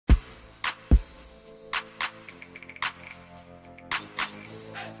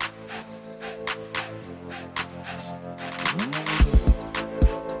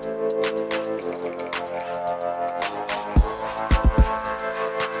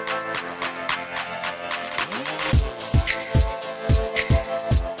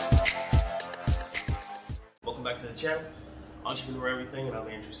Entrepreneur Everything, and I'm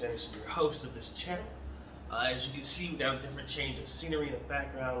Andrew Sanderson, your host of this channel. As you can see, we got a different change of scenery in the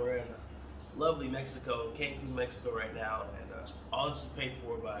background. We're in lovely Mexico, Cancun, Mexico right now, and all this is paid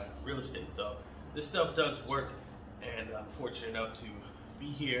for by real estate. So this stuff does work, and I'm fortunate enough to be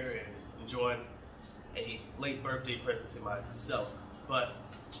here and enjoying a late birthday present to myself. But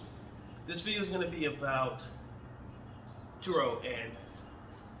this video is going to be about Turo and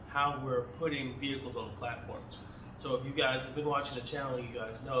how we're putting vehicles on the platform. So if you guys have been watching the channel, you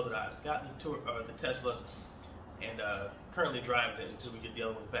guys know that I've got the Tesla and currently driving it until we get the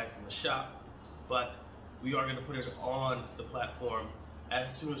other one back from the shop. But we are going to put it on the platform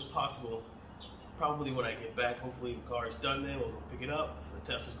as soon as possible. Probably when I get back. Hopefully the car is done then. We'll go pick it up.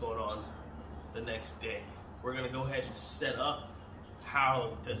 The Tesla's going on the next day. We're going to go ahead and set up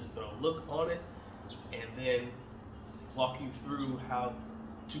how the Tesla's going to look on it, and then walk you through how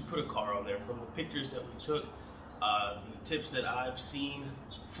to put a car on there from the pictures that we took. The tips that I've seen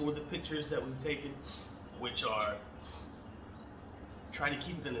for the pictures that we've taken, which are try to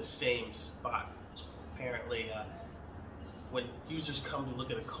keep it in the same spot. Apparently, when users come to look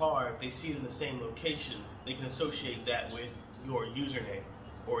at a car, if they see it in the same location, they can associate that with your username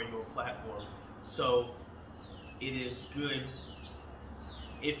or your platform. So it is good,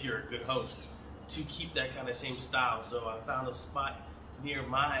 if you're a good host, to keep that kind of same style. So I found a spot near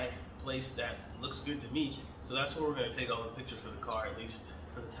my place that looks good to me. So that's where we're going to take all the pictures for the car, at least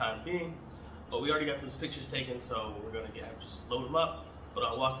for the time being. But we already got those pictures taken, so we're going to just load them up. But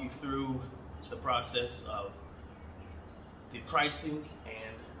I'll walk you through the process of the pricing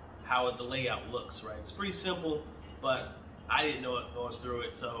and how the layout looks, right? It's pretty simple, but I didn't know it going through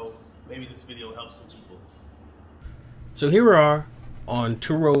it, so maybe this video will help some people. So here we are on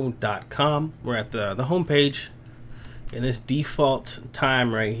Turo.com. We're at the home page. And this default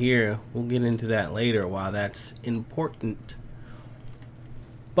time right here, we'll get into that later, why that's important.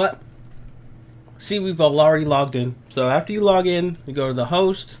 But see, we've already logged in. So after you log in, you go to the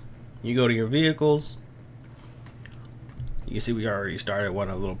host, you go to your vehicles. You can see we already started one,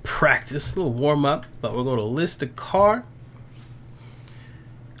 a little practice, a little warm up, but we'll go to list a car.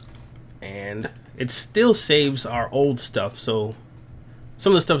 And it still saves our old stuff. So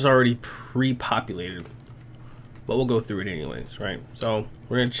some of the stuff's already pre-populated, but we'll go through it anyways, right? So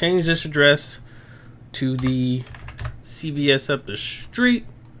we're gonna change this address to the CVS up the street,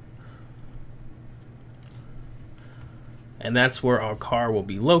 and that's where our car will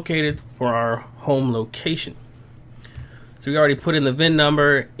be located for our home location. So we already put in the VIN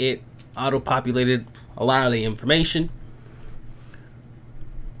number. It auto-populated a lot of the information.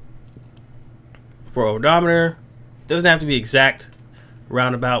 For odometer, doesn't have to be exact,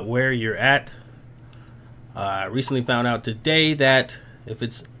 roundabout where you're at. I recently found out today that if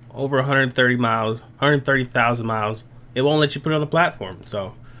it's over 130,000 miles, it won't let you put it on the platform.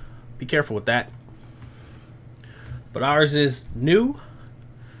 So be careful with that. But ours is new,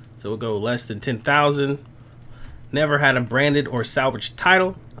 so we'll go less than 10,000. Never had a branded or salvage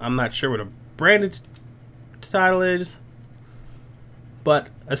title. I'm not sure what a branded title is, but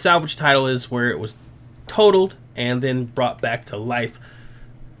a salvage title is where it was totaled and then brought back to life.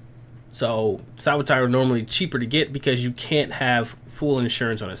 So salvage title are normally cheaper to get because you can't have full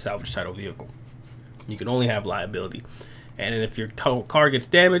insurance on a salvage title vehicle. You can only have liability. And if your car gets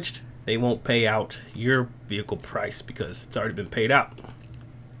damaged, they won't pay out your vehicle price because it's already been paid out.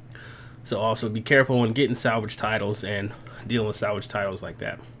 So also be careful when getting salvage titles and dealing with salvage titles like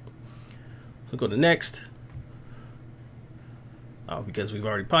that. So go to next. Because we've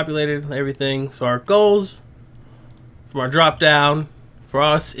already populated everything. So our goals from our drop down, for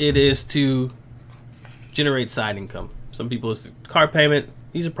us, it is to generate side income. Some people, it's the car payment.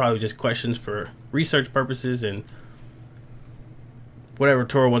 These are probably just questions for research purposes and whatever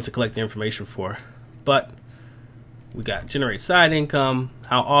Turo wants to collect the information for. But we got generate side income.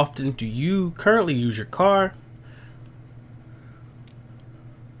 How often do you currently use your car?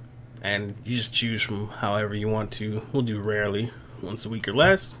 And you just choose from however you want to. We'll do rarely, once a week or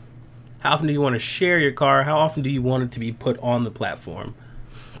less. How often do you want to share your car? How often do you want it to be put on the platform?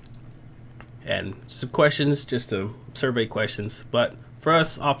 And some questions, just to survey questions. But for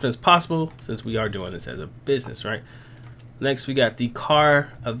us, often as possible, since we are doing this as a business, right? Next, we got the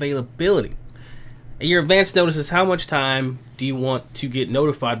car availability. And your advance notice is how much time do you want to get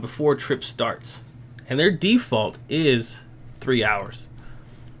notified before trip starts? And their default is 3 hours.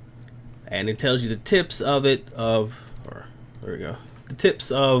 And it tells you the tips of it, there we go. The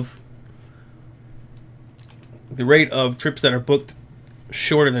tips of the rate of trips that are booked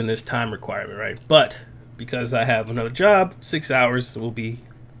shorter than this time requirement, right? But because I have another job, 6 hours will be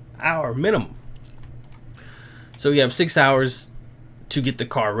our minimum. So you have 6 hours to get the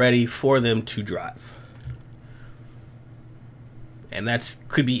car ready for them to drive. And that's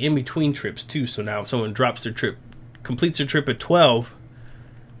could be in between trips too. So now if someone drops their trip, completes their trip at 12,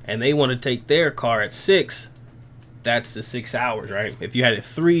 and they want to take their car at 6, that's the 6 hours, right? If you had it at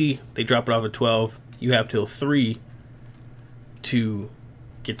 3, they drop it off at 12, you have till 3 to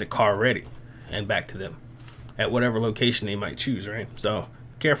get the car ready and back to them at whatever location they might choose, right? So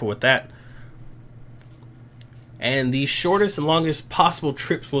careful with that. And the shortest and longest possible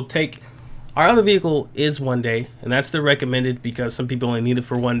trips we'll take, our other vehicle is 1 day, and that's the recommended because some people only need it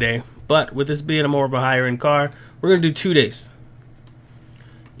for 1 day. But with this being a more of a higher end car, we're going to do 2 days.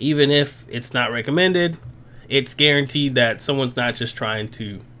 Even if it's not recommended, it's guaranteed that someone's not just trying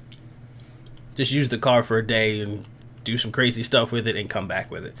to just use the car for a day and do some crazy stuff with it and come back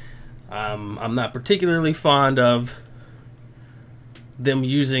with it. I'm not particularly fond of them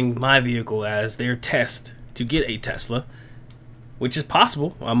using my vehicle as their test to get a Tesla, which is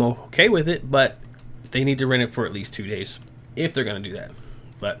possible. I'm okay with it, but they need to rent it for at least 2 days if they're going to do that.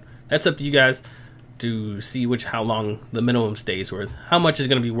 But that's up to you guys to see how long the minimum stay is worth, how much is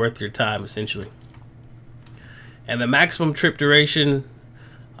going to be worth your time essentially. And the maximum trip duration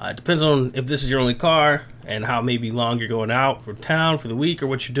depends on if this is your only car and how maybe long you're going out for town for the week or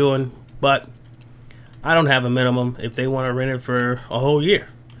what you're doing. But I don't have a minimum. If they want to rent it for a whole year,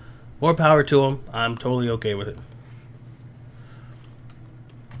 more power to them. I'm totally okay with it.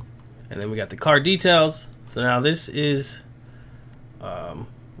 And then we got the car details. So now this is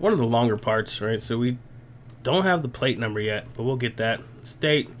one of the longer parts, right? So we don't have the plate number yet, but we'll get that.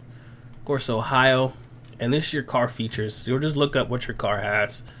 State, of course, Ohio. And this is your car features. You'll just look up what your car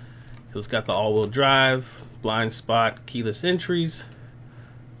has. So it's got the all-wheel drive, blind spot, keyless entries.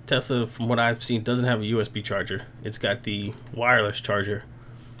 Tesla, from what I've seen, doesn't have a USB charger. It's got the wireless charger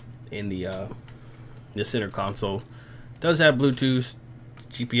in the center console. It does have Bluetooth,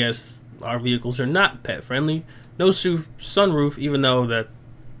 GPS. Our vehicles are not pet friendly. No sunroof, even though that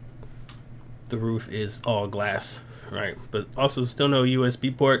the roof is all glass, right? But also still no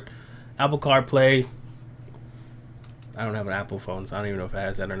USB port. Apple CarPlay. I don't have an Apple phone, so I don't even know if it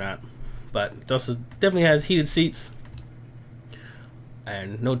has that or not. But it also definitely has heated seats.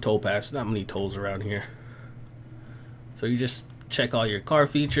 And no toll pass. Not many tolls around here. So you just check all your car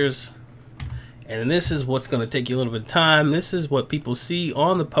features. And this is what's going to take you a little bit of time. This is what people see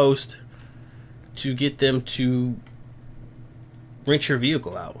on the post to get them to rent your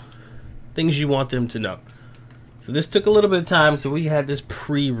vehicle out. Things you want them to know. So this took a little bit of time. So we had this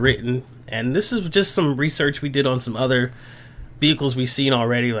pre-written. And this is just some research we did on some other vehicles we've seen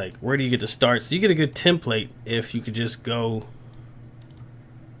already. Like, where do you get to start? So you get a good template if you could just go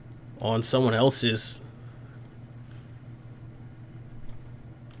on someone else's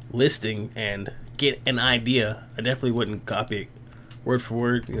listing and get an idea. I definitely wouldn't copy it word for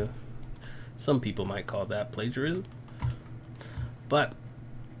word. You know, some people might call that plagiarism. But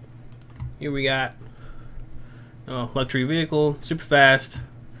here we got luxury vehicle, super fast,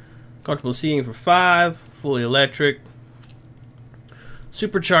 comfortable seating for 5, fully electric.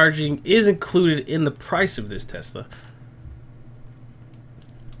 Supercharging is included in the price of this Tesla.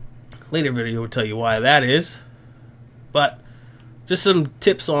 Later video will tell you why that is. But just some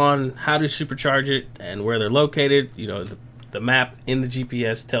tips on how to supercharge it and where they're located. You know, the map in the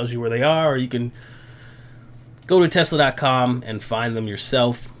GPS tells you where they are, or you can go to Tesla.com and find them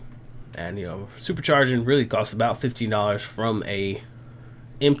yourself. And you know, supercharging really costs about $15 from a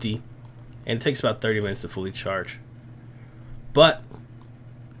empty, and it takes about 30 minutes to fully charge. But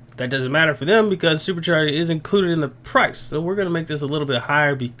that doesn't matter for them because supercharging is included in the price. So we're going to make this a little bit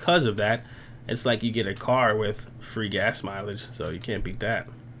higher because of that. It's like you get a car with free gas mileage, so you can't beat that.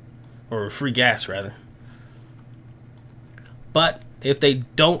 Or free gas, rather. But if they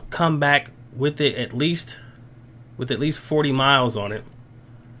don't come back with it at least 40 miles on it,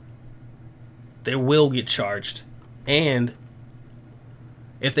 they will get charged. And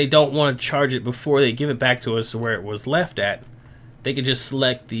if they don't want to charge it before they give it back to us where it was left at, they can just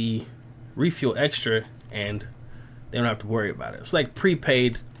select the refuel extra and they don't have to worry about it. It's like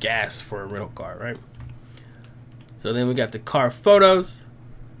prepaid gas for a rental car, right? So then we got the car photos.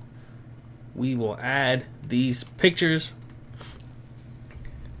 We will add these pictures.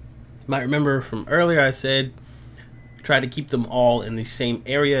 You might remember from earlier I said try to keep them all in the same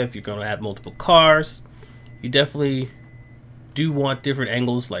area if you're going to have multiple cars. You definitely do want different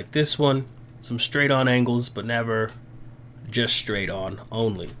angles like this one. Some straight on angles, but never just straight on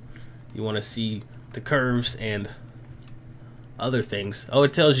only. You want to see the curves and other things. Oh,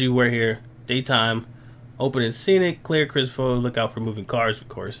 it tells you where here. Daytime, open and scenic, clear, crisp photo, look out for moving cars, of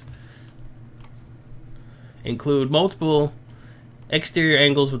course. include multiple exterior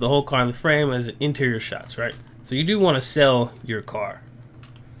angles with the whole car in the frame as interior shots, right? So you do want to sell your car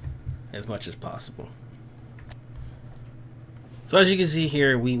as much as possible. So as you can see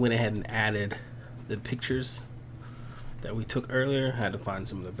here, we went ahead and added the pictures that we took earlier. Had to find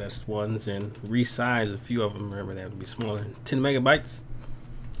some of the best ones and resize a few of them. Remember, they have to be smaller than 10 megabytes.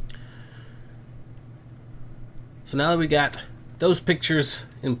 So now that we got those pictures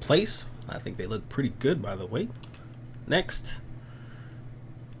in place, I think they look pretty good, by the way. Next,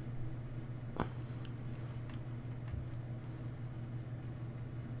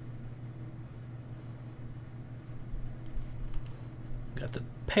 got the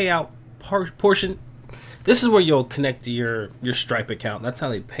payout portion. This is where you'll connect to your Stripe account. That's how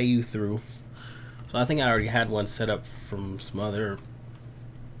they pay you through. So I think I already had one set up from some other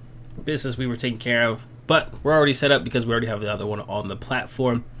business we were taking care of, but we're already set up because we already have the other one on the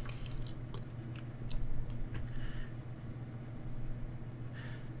platform.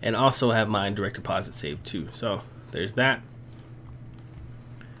 And also have mine direct deposit saved too. So there's that.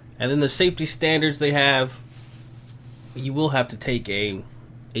 And then the safety standards they have, you will have to take a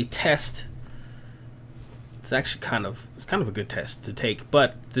test. It's actually kind of a good test to take,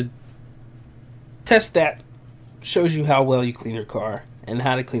 but the test that shows you how well you clean your car and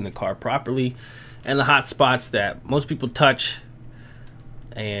how to clean the car properly and the hot spots that most people touch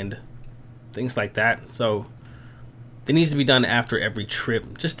and things like that. So it needs to be done after every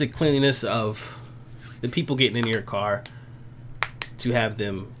trip, just the cleanliness of the people getting into your car, to have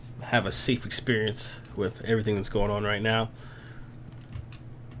them have a safe experience with everything that's going on right now.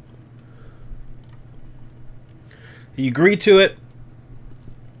 You agree to it,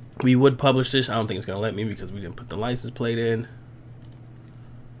 we would publish this. I don't think it's gonna let me because we didn't put the license plate in.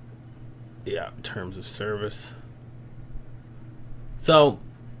 Yeah, terms of service. So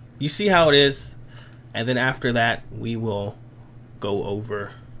you see how it is, and then after that we will go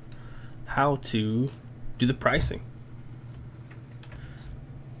over how to do the pricing.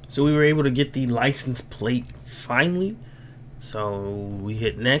 So we were able to get the license plate finally. So we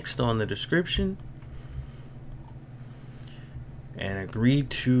hit next on the description and agree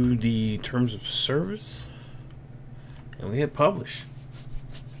to the terms of service, and we hit publish.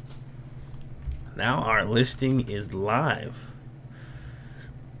 Now our listing is live.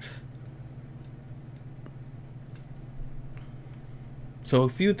 So a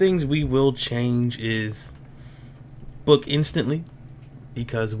few things we will change is book instantly,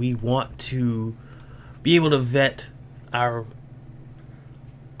 because we want to be able to vet our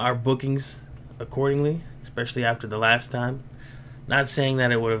bookings accordingly, especially after the last time. Not saying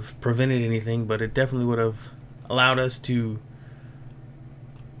that it would have prevented anything, but it definitely would have allowed us to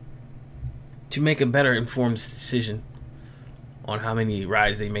make a better informed decision on how many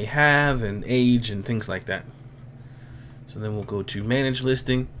rides they may have and age and things like that. So then we'll go to manage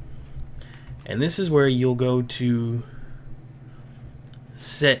listing, and this is where you'll go to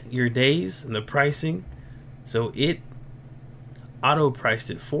set your days and the pricing. So it auto priced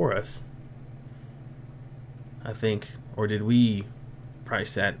it for us, I think, or did we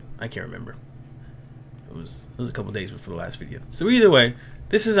price that? I can't remember. It was a couple days before the last video. So either way,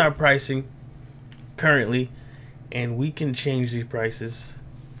 this is our pricing currently, and we can change these prices.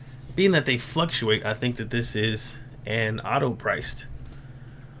 Being that they fluctuate, I think that this is an auto priced.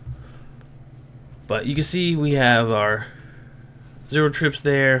 But you can see we have our 0 trips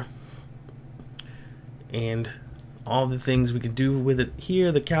there and all the things we can do with it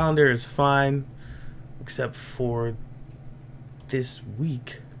here. The calendar is fine, except for this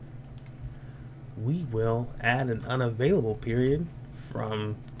week we will add an unavailable period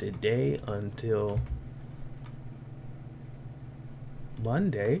from today until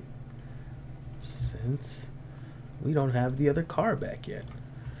Monday, since we don't have the other car back yet.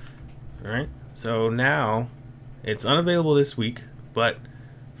 Alright, so now it's unavailable this week, but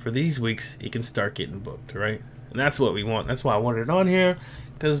for these weeks it can start getting booked, right? And that's what we want. That's why I wanted it on here,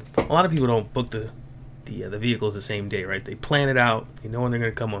 because a lot of people don't book the vehicles the same day, right? They plan it out, they know when they're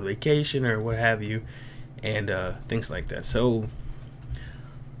going to come on vacation or what have you, and things like that. So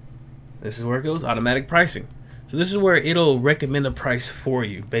this is where it goes, automatic pricing. So this is where it'll recommend a price for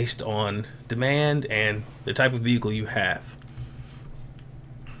you based on demand and the type of vehicle you have.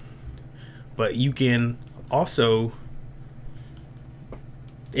 But you can also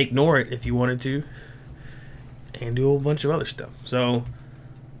ignore it if you wanted to and do a whole bunch of other stuff. So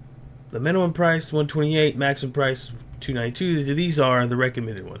the minimum price $128, maximum price $292. These are the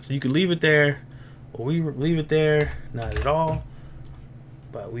recommended ones. So you can leave it there, or we leave it there, not at all.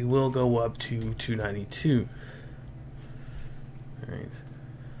 But we will go up to $292. All right.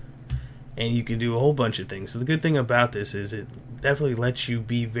 and you can do a whole bunch of things. So the good thing about this is it definitely lets you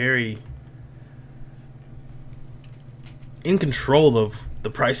be very in control of the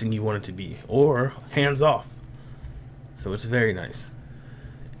pricing you want it to be, or hands off. So it's very nice.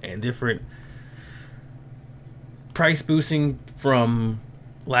 And different price boosting from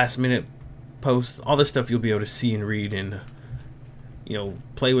last minute posts, all this stuff you'll be able to see and read, and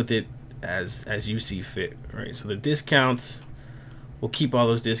play with it as you see fit, right? So the discounts, we'll keep all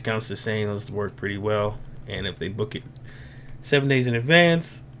those discounts the same. Those work pretty well. And if they book it 7 days in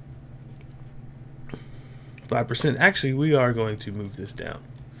advance, 5%. Actually, we are going to move this down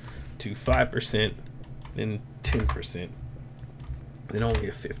to 5%, then 10%, then only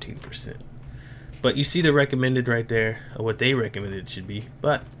a 15%. But you see the recommended right there, of what they recommended it should be.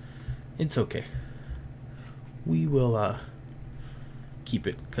 But it's okay. We will keep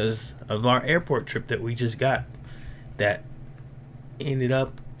it because of our airport trip that we just got that ended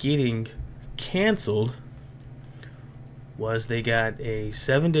up getting canceled. Was they got a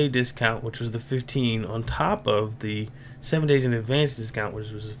 7-day discount, which was the 15, on top of the 7 days in advance discount,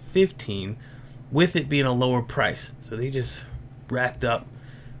 which was 15, with it being a lower price. So they just racked up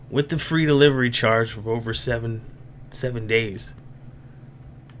with the free delivery charge for over seven days.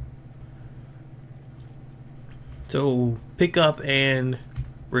 So pick up and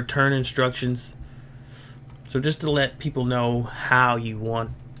return instructions. So just to let people know how you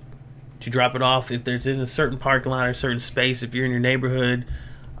want to drop it off, if there's in a certain parking lot or a certain space, if you're in your neighborhood,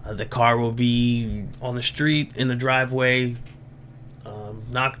 the car will be on the street, in the driveway,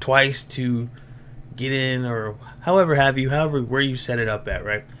 knock twice to get in, or however where you set it up at,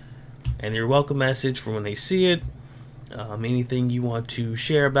 right? And your welcome message for when they see it, anything you want to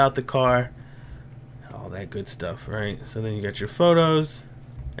share about the car, all that good stuff, right? So then you got your photos,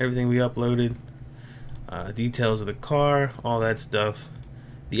 everything we uploaded, details of the car, all that stuff.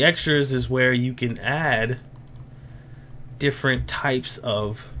 The extras is where you can add different types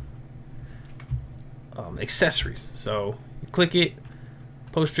of accessories. So you click it,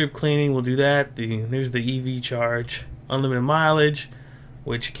 post-trip cleaning will do that. There's the EV charge, unlimited mileage,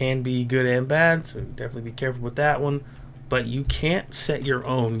 which can be good and bad, so definitely be careful with that one. But you can't set your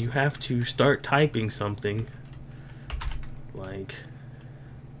own. You have to start typing something like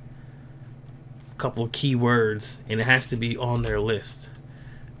a couple of keywords, and it has to be on their list.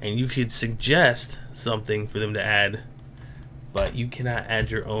 And you could suggest something for them to add, but you cannot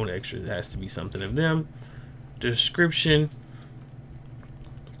add your own extras. It has to be something of them. Description,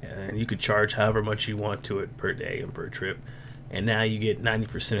 and you could charge however much you want to it per day and per trip. And now you get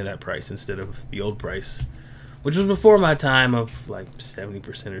 90% of that price instead of the old price, which was before my time of like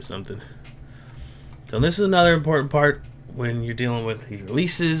 70% or something. So this is another important part when you're dealing with either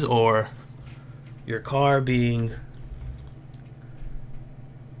leases or your car being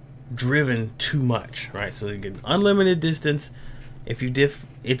driven too much, right? So you get unlimited distance. If you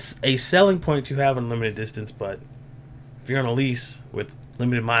it's a selling point to have unlimited distance, but if you're on a lease with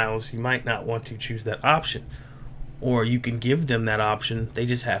limited miles, you might not want to choose that option. Or you can give them that option, they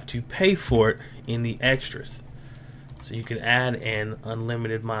just have to pay for it in the extras. So you can add an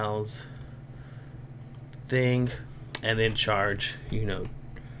unlimited miles thing and then charge,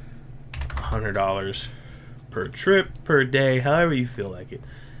 $100 per trip, per day, however you feel like it.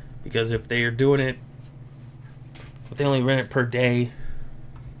 Because if they are doing it, if they only rent it per day,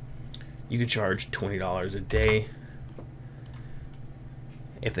 you could charge $20 a day.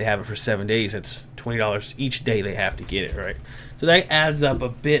 If they have it for 7 days, that's $20 each day they have to get it, right? So that adds up a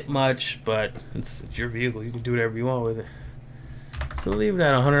bit much, but it's your vehicle. You can do whatever you want with it. So leave it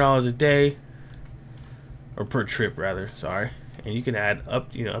at $100 a day, or per trip rather, sorry. And you can add up,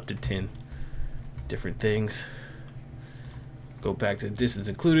 up to 10 different things. Go back to distance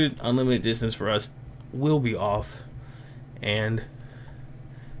included. Unlimited distance for us will be off, and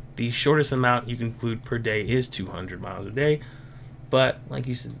the shortest amount you can include per day is 200 miles a day. But like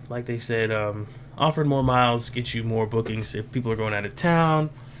they said, offered more miles gets you more bookings. If people are going out of town,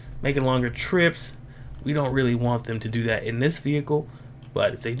 making longer trips, we don't really want them to do that in this vehicle.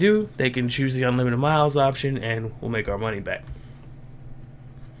 But if they do, they can choose the unlimited miles option, and we'll make our money back.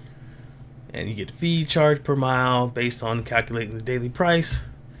 And you get fee charged per mile based on calculating the daily price.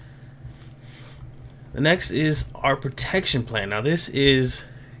 The next is our protection plan. Now this is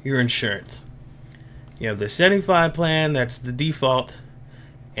your insurance. You have the 75 plan, that's the default,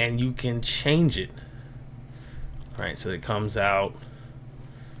 and you can change it. All right, so it comes out,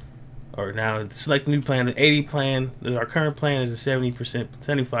 or now select the new plan, the 80 plan. Our current plan is a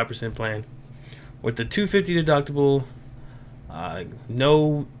 75% plan with the $250 deductible,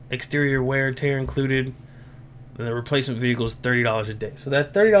 no exterior wear and tear included, And the replacement vehicle is $30 a day. So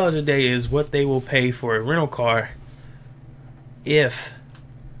that $30 a day is what they will pay for a rental car if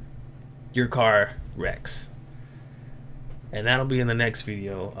your car wrecks. And that'll be in the next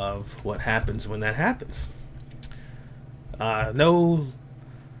video of what happens when that happens. No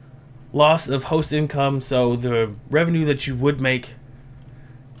loss of host income, so the revenue that you would make,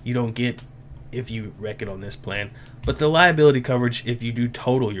 you don't get if you wreck it on this plan. But the liability coverage, if you do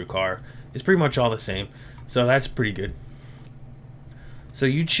total your car, is pretty much all the same. So that's pretty good. So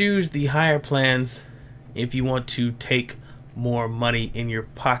you choose the higher plans if you want to take more money in your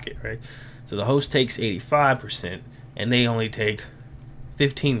pocket, right? So the host takes 85% and they only take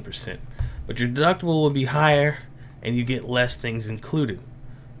 15%. But your deductible will be higher and you get less things included,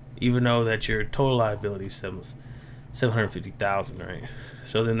 even though that your total liability is $750,000, right?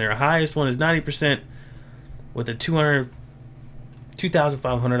 So then their highest one is 90% with a $2,500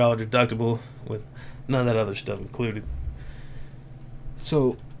 deductible with none of that other stuff included.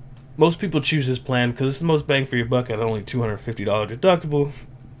 So most people choose this plan because it's the most bang for your buck at only $250 deductible,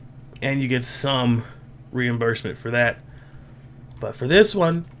 and you get some reimbursement for that. But for this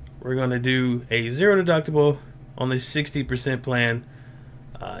one, we're going to do a zero deductible on the 60% plan,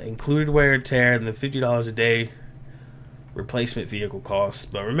 included wear and tear, and the $50 a day replacement vehicle costs.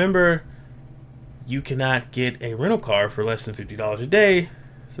 But remember, you cannot get a rental car for less than $50 a day,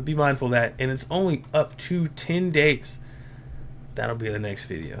 so be mindful of that. And it's only up to 10 days. That'll be in the next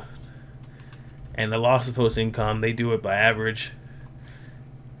video. And the loss of host income, they do it by average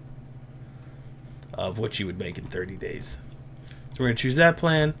of what you would make in 30 days. So we're going to choose that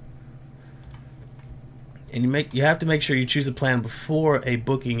plan. And you have to make sure you choose a plan before a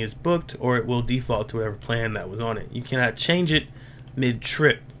booking is booked, or it will default to whatever plan that was on it. You cannot change it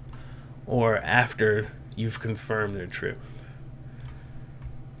mid-trip or after you've confirmed their trip.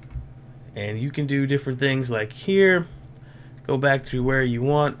 And you can do different things like here, go back to where you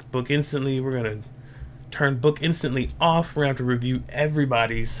want, book instantly. We're going to turn book instantly off. We're going to have to review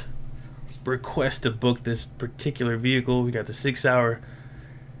everybody's request to book this particular vehicle. We got the 6-hour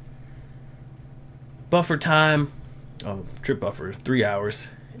buffer time. Trip buffer is 3 hours,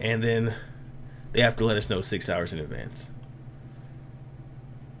 and then they have to let us know 6 hours in advance.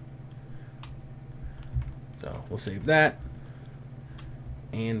 So we'll save that.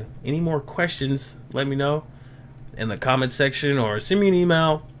 And any more questions, let me know in the comment section or send me an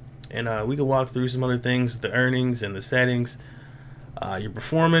email, and we can walk through some other things, the earnings and the settings, your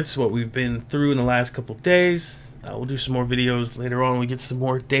performance, what we've been through in the last couple of days. We'll do some more videos later on when we get some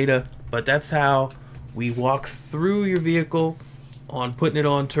more data, but that's how we walk through your vehicle on putting it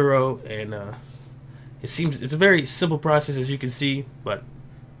on Turo. And it's a very simple process, as you can see. But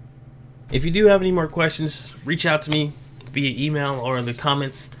if you do have any more questions, reach out to me via email or in the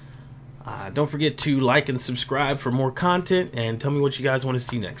comments. Don't forget to like and subscribe for more content, and tell me what you guys want to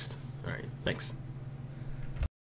see next. All right, thanks.